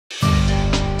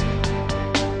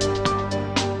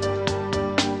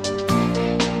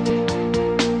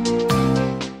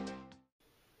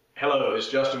It's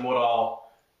Justin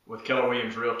Woodall with Keller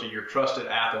Realty, your trusted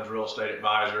Athens Real Estate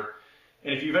Advisor.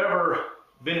 And if you've ever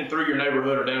been through your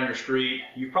neighborhood or down your street,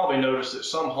 you've probably noticed that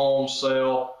some homes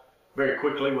sell very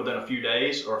quickly within a few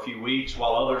days or a few weeks,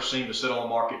 while others seem to sit on the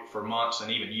market for months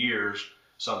and even years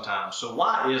sometimes. So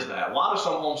why is that? Why do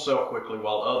some homes sell quickly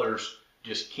while others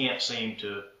just can't seem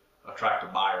to attract a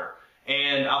buyer?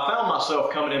 And I found myself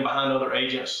coming in behind other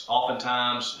agents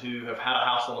oftentimes who have had a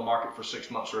house on the market for 6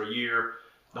 months or a year.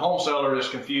 The home seller is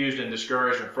confused and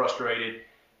discouraged and frustrated,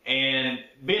 and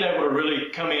being able to really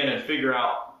come in and figure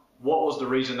out what was the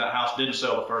reason that house didn't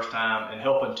sell the first time and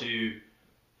helping to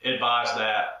advise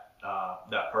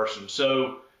that person.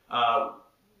 So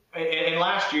and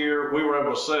last year we were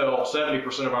able to sell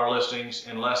 70% of our listings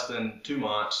in less than 2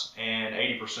 months and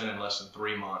 80% in less than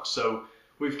 3 months. So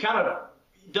we've kind of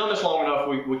done this long enough,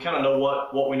 we kind of know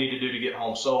what we need to do to get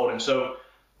homes sold. And so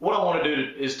what I want to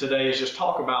do today is just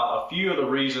talk about a few of the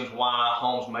reasons why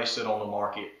homes may sit on the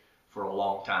market for a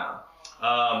long time.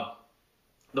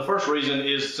 The first reason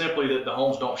is simply that the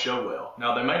homes don't show well.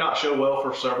 Now, they may not show well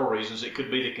for several reasons. It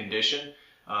could be the condition.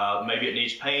 Maybe it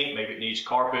needs paint, maybe it needs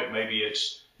carpet, maybe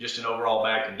it's just an overall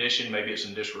bad condition, maybe it's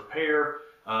in disrepair.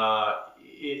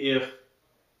 If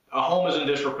a home is in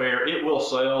disrepair, it will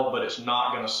sell, but it's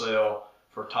not going to sell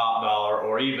for top dollar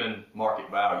or even market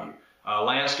value.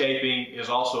 Landscaping is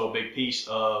also a big piece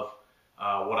of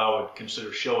what I would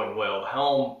consider showing well. The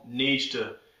home needs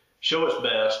to show its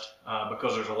best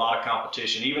because there's a lot of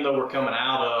competition. Even though we're coming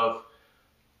out of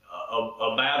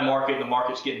a bad market and the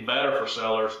market's getting better for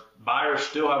sellers, buyers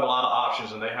still have a lot of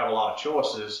options and they have a lot of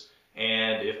choices.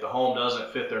 And if the home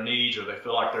doesn't fit their needs, or they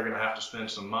feel like they're going to have to spend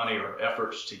some money or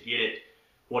efforts to get it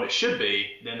what it should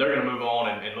be, then they're going to move on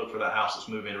and look for that house that's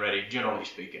move-in ready, generally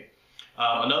speaking.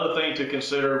 Another thing to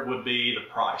consider would be the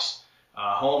price.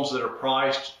 Homes that are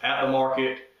priced at the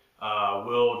market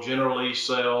will generally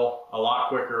sell a lot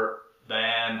quicker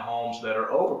than homes that are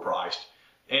overpriced.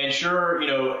 And sure, you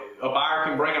know, a buyer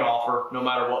can bring an offer no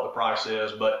matter what the price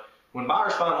is, but when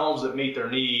buyers find homes that meet their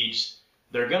needs,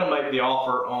 they're going to make the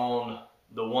offer on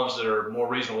the ones that are more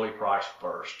reasonably priced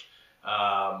first.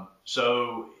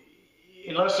 So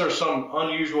unless there's some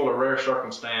unusual or rare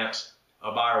circumstance,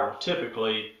 a buyer will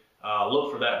typically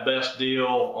look for that best deal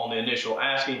on the initial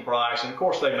asking price. And of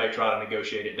course, they may try to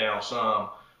negotiate it down some,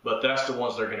 but that's the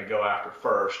ones they're going to go after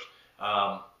first.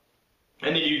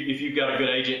 And then if you've got a good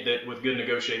agent that with good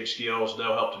negotiating skills,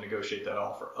 they'll help to negotiate that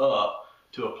offer up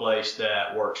to a place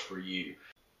that works for you.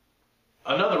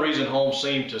 Another reason homes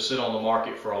seem to sit on the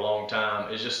market for a long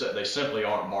time is just that they simply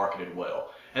aren't marketed well.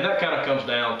 And that kind of comes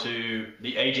down to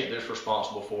the agent that's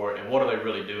responsible for it and what are they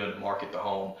really doing to market the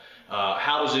home.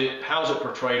 How is it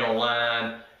portrayed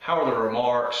online? How are the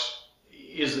remarks?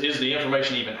 Is the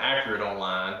information even accurate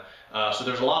online? So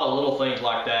there's a lot of little things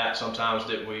like that sometimes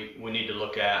that we need to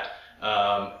look at.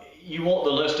 You want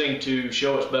the listing to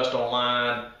show its best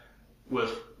online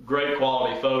with great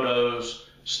quality photos.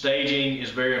 Staging is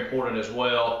very important as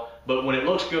well. But when it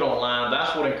looks good online,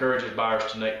 that's what encourages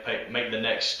buyers to make the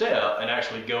next step and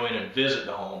actually go in and visit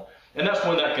the home. And that's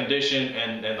when that condition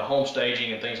and the home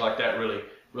staging and things like that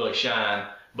really shine.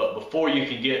 But before you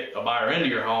can get a buyer into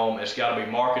your home, it's got to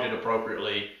be marketed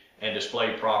appropriately and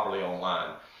displayed properly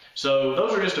online. So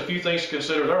those are just a few things to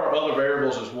consider. There are other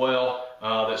variables as well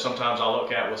that sometimes I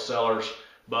look at with sellers.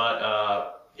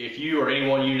 But if you or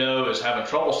anyone you know is having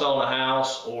trouble selling a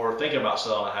house or thinking about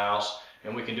selling a house,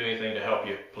 and we can do anything to help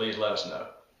you, please let us know.